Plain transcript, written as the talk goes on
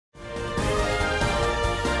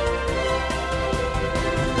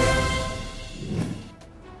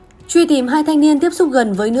Truy tìm hai thanh niên tiếp xúc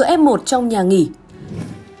gần với nữ F1 trong nhà nghỉ.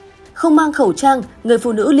 Không mang khẩu trang, người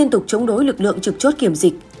phụ nữ liên tục chống đối lực lượng trực chốt kiểm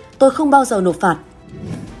dịch. Tôi không bao giờ nộp phạt.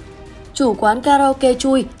 Chủ quán karaoke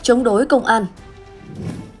chui chống đối công an.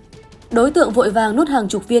 Đối tượng vội vàng nuốt hàng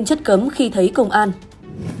chục viên chất cấm khi thấy công an.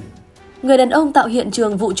 Người đàn ông tạo hiện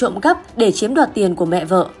trường vụ trộm cắp để chiếm đoạt tiền của mẹ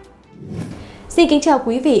vợ. Xin kính chào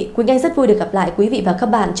quý vị, Quỳnh Anh rất vui được gặp lại quý vị và các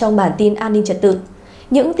bạn trong bản tin an ninh trật tự.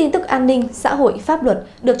 Những tin tức an ninh, xã hội, pháp luật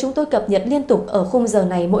được chúng tôi cập nhật liên tục ở khung giờ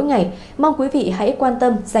này mỗi ngày. Mong quý vị hãy quan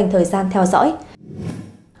tâm, dành thời gian theo dõi.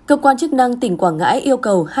 Cơ quan chức năng tỉnh Quảng Ngãi yêu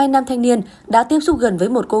cầu hai nam thanh niên đã tiếp xúc gần với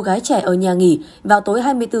một cô gái trẻ ở nhà nghỉ vào tối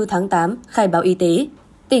 24 tháng 8 khai báo y tế.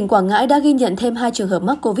 Tỉnh Quảng Ngãi đã ghi nhận thêm 2 trường hợp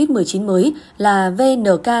mắc COVID-19 mới là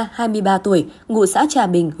VNK 23 tuổi, ngụ xã Trà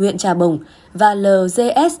Bình, huyện Trà Bồng và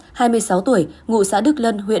LGS 26 tuổi, ngụ xã Đức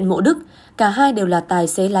Lân, huyện Mộ Đức. Cả hai đều là tài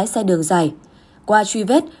xế lái xe đường dài. Qua truy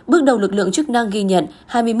vết, bước đầu lực lượng chức năng ghi nhận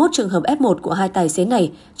 21 trường hợp F1 của hai tài xế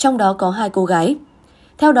này, trong đó có 2 cô gái.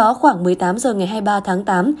 Theo đó, khoảng 18 giờ ngày 23 tháng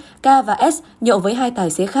 8, K và S nhậu với hai tài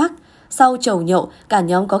xế khác. Sau chầu nhậu, cả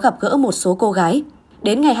nhóm có gặp gỡ một số cô gái.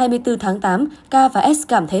 Đến ngày 24 tháng 8, K và S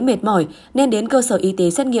cảm thấy mệt mỏi nên đến cơ sở y tế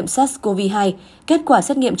xét nghiệm SARS-CoV-2. Kết quả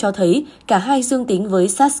xét nghiệm cho thấy cả hai dương tính với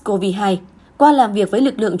SARS-CoV-2. Qua làm việc với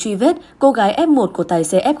lực lượng truy vết, cô gái F1 của tài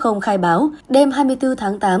xế F0 khai báo, đêm 24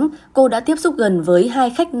 tháng 8, cô đã tiếp xúc gần với 2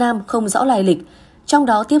 khách nam không rõ lai lịch. Trong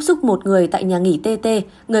đó tiếp xúc một người tại nhà nghỉ TT,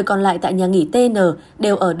 người còn lại tại nhà nghỉ TN,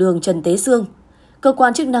 đều ở đường Trần Tế Xương. Cơ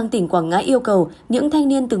quan chức năng tỉnh Quảng Ngãi yêu cầu những thanh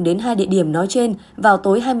niên từng đến 2 địa điểm nói trên vào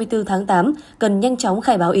tối 24 tháng 8 cần nhanh chóng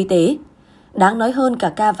khai báo y tế. Đáng nói hơn, cả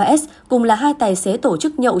K và S cùng là hai tài xế tổ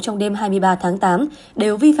chức nhậu trong đêm 23 tháng 8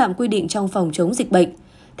 đều vi phạm quy định trong phòng chống dịch bệnh.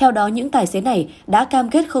 Theo đó, những tài xế này đã cam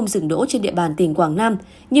kết không dừng đỗ trên địa bàn tỉnh Quảng Nam,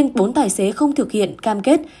 nhưng 4 tài xế không thực hiện cam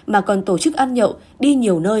kết mà còn tổ chức ăn nhậu, đi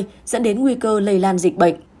nhiều nơi, dẫn đến nguy cơ lây lan dịch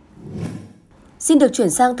bệnh. Xin được chuyển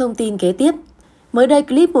sang thông tin kế tiếp. Mới đây,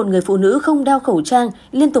 clip một người phụ nữ không đeo khẩu trang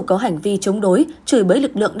liên tục có hành vi chống đối, chửi bới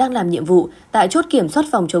lực lượng đang làm nhiệm vụ tại chốt kiểm soát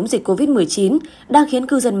phòng chống dịch COVID-19 đang khiến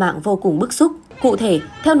cư dân mạng vô cùng bức xúc. Cụ thể,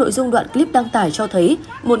 theo nội dung đoạn clip đăng tải cho thấy,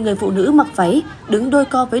 một người phụ nữ mặc váy đứng đôi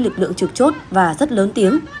co với lực lượng trực chốt và rất lớn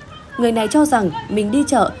tiếng. Người này cho rằng mình đi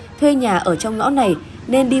chợ, thuê nhà ở trong ngõ này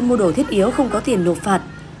nên đi mua đồ thiết yếu không có tiền nộp phạt.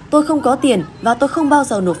 Tôi không có tiền và tôi không bao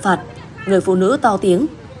giờ nộp phạt. Người phụ nữ to tiếng.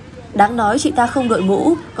 Đáng nói chị ta không đội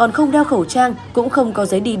mũ, còn không đeo khẩu trang, cũng không có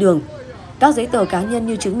giấy đi đường. Các giấy tờ cá nhân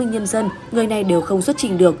như chứng minh nhân dân, người này đều không xuất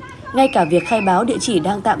trình được. Ngay cả việc khai báo địa chỉ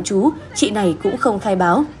đang tạm trú, chị này cũng không khai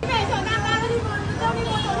báo.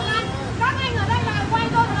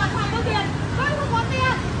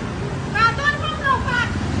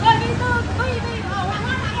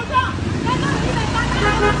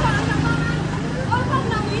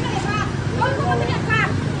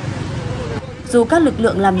 Dù các lực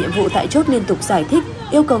lượng làm nhiệm vụ tại chốt liên tục giải thích,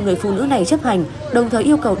 yêu cầu người phụ nữ này chấp hành, đồng thời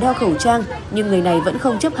yêu cầu đeo khẩu trang, nhưng người này vẫn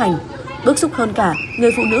không chấp hành. Bức xúc hơn cả,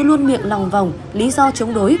 người phụ nữ luôn miệng lòng vòng, lý do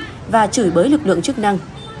chống đối và chửi bới lực lượng chức năng.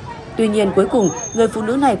 Tuy nhiên, cuối cùng, người phụ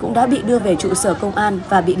nữ này cũng đã bị đưa về trụ sở công an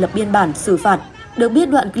và bị lập biên bản xử phạt. Được biết,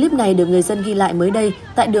 đoạn clip này được người dân ghi lại mới đây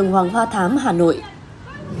tại đường Hoàng Hoa Thám, Hà Nội.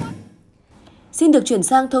 Xin được chuyển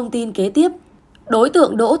sang thông tin kế tiếp. Đối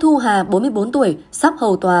tượng Đỗ Thu Hà, 44 tuổi, sắp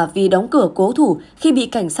hầu tòa vì đóng cửa cố thủ khi bị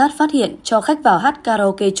cảnh sát phát hiện cho khách vào hát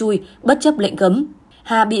karaoke chui bất chấp lệnh cấm.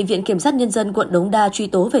 Hà bị Viện Kiểm sát Nhân dân quận Đống Đa truy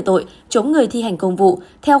tố về tội chống người thi hành công vụ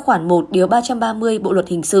theo khoản 1 điều 330 Bộ Luật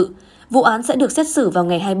Hình sự. Vụ án sẽ được xét xử vào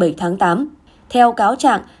ngày 27 tháng 8. Theo cáo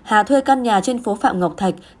trạng, Hà thuê căn nhà trên phố Phạm Ngọc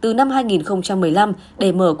Thạch từ năm 2015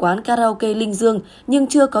 để mở quán karaoke Linh Dương nhưng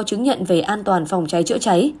chưa có chứng nhận về an toàn phòng cháy chữa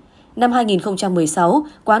cháy. Năm 2016,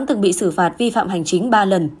 quán từng bị xử phạt vi phạm hành chính 3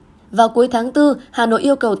 lần. Vào cuối tháng 4, Hà Nội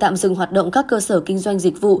yêu cầu tạm dừng hoạt động các cơ sở kinh doanh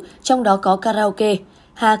dịch vụ, trong đó có karaoke.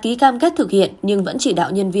 Hà ký cam kết thực hiện nhưng vẫn chỉ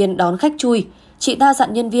đạo nhân viên đón khách chui. Chị ta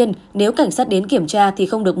dặn nhân viên nếu cảnh sát đến kiểm tra thì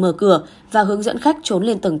không được mở cửa và hướng dẫn khách trốn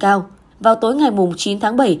lên tầng cao. Vào tối ngày 9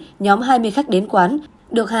 tháng 7, nhóm 20 khách đến quán,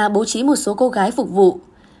 được Hà bố trí một số cô gái phục vụ.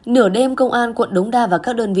 Nửa đêm, công an quận Đống Đa và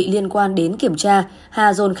các đơn vị liên quan đến kiểm tra,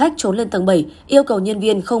 Hà dồn khách trốn lên tầng 7, yêu cầu nhân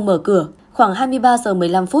viên không mở cửa. Khoảng 23 giờ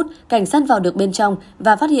 15 phút, cảnh sát vào được bên trong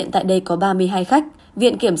và phát hiện tại đây có 32 khách.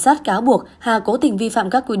 Viện Kiểm sát cáo buộc Hà cố tình vi phạm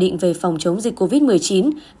các quy định về phòng chống dịch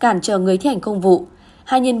COVID-19, cản trở người thi hành công vụ.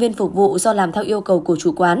 2 nhân viên phục vụ do làm theo yêu cầu của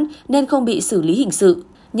chủ quán nên không bị xử lý hình sự.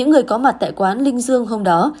 Những người có mặt tại quán Linh Dương hôm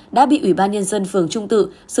đó đã bị Ủy ban Nhân dân phường Trung Tự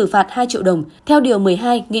xử phạt 2 triệu đồng theo Điều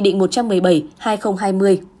 12 Nghị định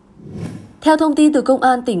 117/2020. Theo thông tin từ Công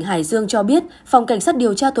an tỉnh Hải Dương cho biết, Phòng Cảnh sát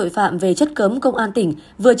điều tra tội phạm về chất cấm Công an tỉnh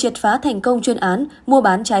vừa triệt phá thành công chuyên án mua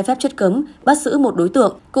bán trái phép chất cấm, bắt giữ một đối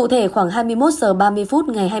tượng. Cụ thể khoảng 21 giờ 30 phút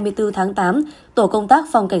ngày 24 tháng 8, tổ công tác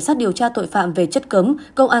Phòng Cảnh sát điều tra tội phạm về chất cấm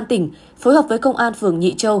Công an tỉnh phối hợp với Công an phường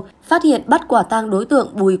Nhị Châu phát hiện bắt quả tang đối tượng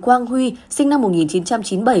Bùi Quang Huy, sinh năm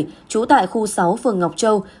 1997, trú tại khu 6 phường Ngọc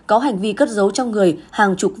Châu, có hành vi cất giấu trong người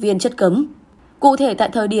hàng chục viên chất cấm. Cụ thể, tại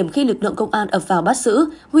thời điểm khi lực lượng công an ập vào bắt giữ,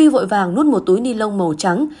 Huy vội vàng nuốt một túi ni lông màu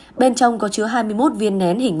trắng, bên trong có chứa 21 viên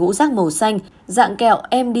nén hình ngũ giác màu xanh, dạng kẹo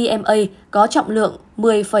MDMA có trọng lượng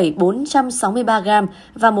 10,463 gram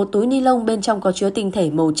và một túi ni lông bên trong có chứa tinh thể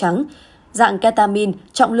màu trắng, dạng ketamin,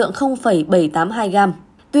 trọng lượng 0,782 gram.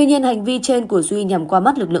 Tuy nhiên, hành vi trên của Duy nhằm qua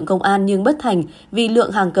mắt lực lượng công an nhưng bất thành vì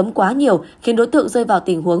lượng hàng cấm quá nhiều khiến đối tượng rơi vào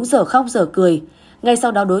tình huống dở khóc dở cười. Ngay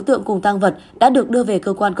sau đó, đối tượng cùng tang vật đã được đưa về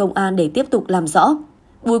cơ quan công an để tiếp tục làm rõ.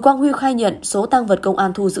 Bùi Quang Huy khai nhận số tang vật công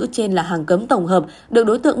an thu giữ trên là hàng cấm tổng hợp được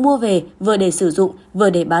đối tượng mua về vừa để sử dụng vừa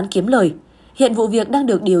để bán kiếm lời. Hiện vụ việc đang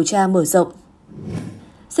được điều tra mở rộng.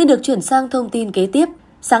 Xin được chuyển sang thông tin kế tiếp.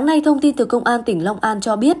 Sáng nay, thông tin từ Công an tỉnh Long An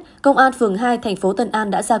cho biết, Công an phường 2 thành phố Tân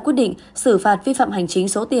An đã ra quyết định xử phạt vi phạm hành chính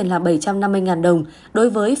số tiền là 750.000 đồng đối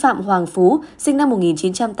với Phạm Hoàng Phú, sinh năm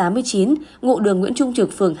 1989, ngụ đường Nguyễn Trung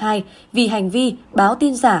Trực, phường 2, vì hành vi báo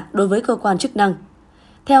tin giả đối với cơ quan chức năng.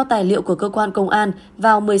 Theo tài liệu của cơ quan công an,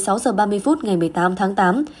 vào 16 giờ 30 phút ngày 18 tháng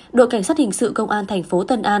 8, đội cảnh sát hình sự Công an thành phố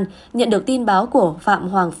Tân An nhận được tin báo của Phạm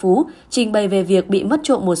Hoàng Phú trình bày về việc bị mất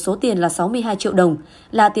trộm một số tiền là 62 triệu đồng,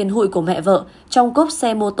 là tiền hụi của mẹ vợ trong cốp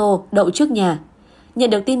xe mô tô đậu trước nhà. Nhận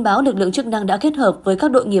được tin báo, lực lượng chức năng đã kết hợp với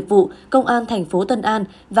các đội nghiệp vụ Công an thành phố Tân An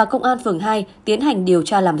và Công an phường 2 tiến hành điều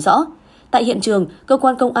tra làm rõ. Tại hiện trường, cơ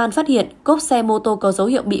quan công an phát hiện cốp xe mô tô có dấu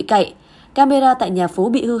hiệu bị cạy. Camera tại nhà Phú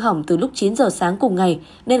bị hư hỏng từ lúc 9 giờ sáng cùng ngày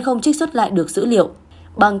nên không trích xuất lại được dữ liệu.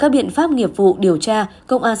 Bằng các biện pháp nghiệp vụ điều tra,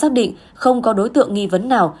 công an xác định không có đối tượng nghi vấn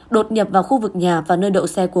nào đột nhập vào khu vực nhà và nơi đậu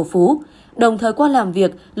xe của Phú. Đồng thời qua làm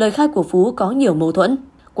việc, lời khai của Phú có nhiều mâu thuẫn.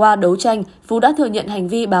 Qua đấu tranh, Phú đã thừa nhận hành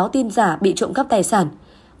vi báo tin giả bị trộm cắp tài sản.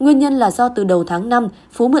 Nguyên nhân là do từ đầu tháng 5,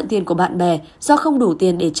 Phú mượn tiền của bạn bè, do không đủ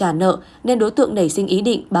tiền để trả nợ nên đối tượng nảy sinh ý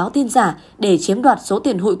định báo tin giả để chiếm đoạt số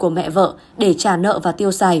tiền hụi của mẹ vợ để trả nợ và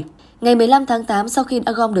tiêu xài. Ngày 15 tháng 8, sau khi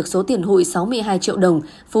đã gom được số tiền hụi 62 triệu đồng,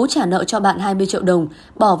 Phú trả nợ cho bạn 20 triệu đồng,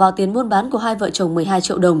 bỏ vào tiền buôn bán của hai vợ chồng 12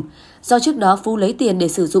 triệu đồng. Do trước đó Phú lấy tiền để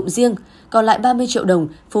sử dụng riêng, còn lại 30 triệu đồng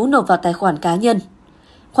Phú nộp vào tài khoản cá nhân.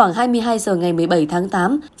 Khoảng 22 giờ ngày 17 tháng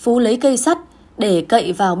 8, Phú lấy cây sắt để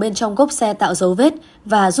cậy vào bên trong cốp xe tạo dấu vết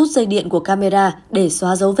và rút dây điện của camera để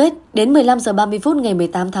xóa dấu vết. Đến 15 giờ 30 phút ngày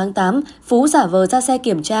 18 tháng 8, Phú giả vờ ra xe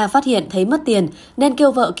kiểm tra phát hiện thấy mất tiền nên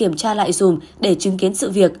kêu vợ kiểm tra lại dùm để chứng kiến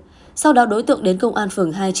sự việc. Sau đó đối tượng đến Công an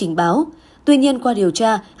phường 2 trình báo. Tuy nhiên qua điều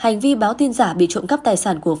tra, hành vi báo tin giả bị trộm cắp tài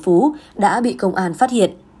sản của Phú đã bị công an phát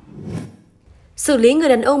hiện. Xử lý người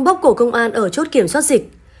đàn ông bóp cổ công an ở chốt kiểm soát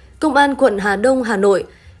dịch. Công an quận Hà Đông, Hà Nội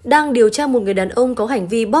đang điều tra một người đàn ông có hành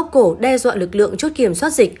vi bóp cổ đe dọa lực lượng chốt kiểm soát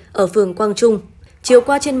dịch ở phường Quang Trung. Chiều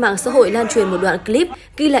qua trên mạng xã hội lan truyền một đoạn clip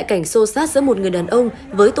ghi lại cảnh xô xát giữa một người đàn ông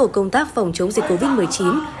với tổ công tác phòng chống dịch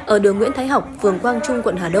Covid-19 ở đường Nguyễn Thái Học, phường Quang Trung,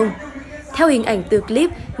 quận Hà Đông. Theo hình ảnh từ clip,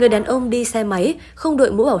 người đàn ông đi xe máy, không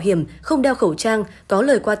đội mũ bảo hiểm, không đeo khẩu trang, có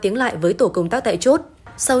lời qua tiếng lại với tổ công tác tại chốt.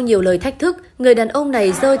 Sau nhiều lời thách thức, người đàn ông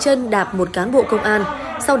này giơ chân đạp một cán bộ công an.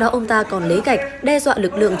 Sau đó ông ta còn lấy gạch đe dọa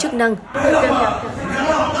lực lượng chức năng.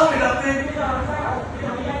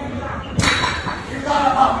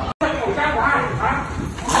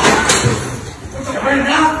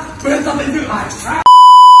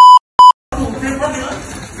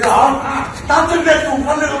 Tao chuyên biệt cùng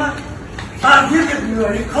con lượng mà. Tao giết được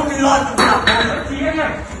người không đi lo tụi nào.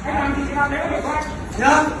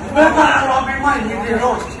 Nhá, bên ta lo với mày như thế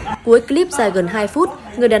rồi. Cuối clip dài gần 2 phút,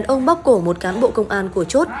 người đàn ông bóp cổ một cán bộ công an của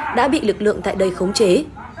chốt đã bị lực lượng tại đây khống chế.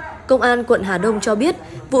 Công an quận Hà Đông cho biết,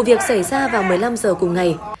 vụ việc xảy ra vào 15 giờ cùng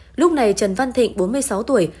ngày. Lúc này Trần Văn Thịnh, 46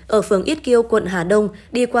 tuổi, ở phường Yết Kiêu, quận Hà Đông,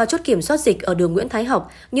 đi qua chốt kiểm soát dịch ở đường Nguyễn Thái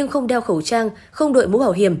Học nhưng không đeo khẩu trang, không đội mũ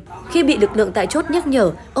bảo hiểm. Khi bị lực lượng tại chốt nhắc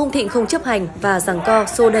nhở, ông Thịnh không chấp hành và giằng co,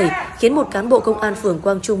 xô đẩy, khiến một cán bộ công an phường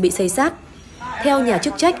Quang Trung bị xây xát. Theo nhà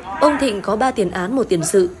chức trách, ông Thịnh có 3 tiền án, 1 tiền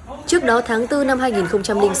sự. Trước đó tháng 4 năm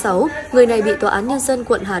 2006, người này bị Tòa án Nhân dân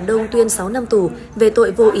quận Hà Đông tuyên 6 năm tù về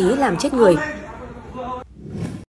tội vô ý làm chết người.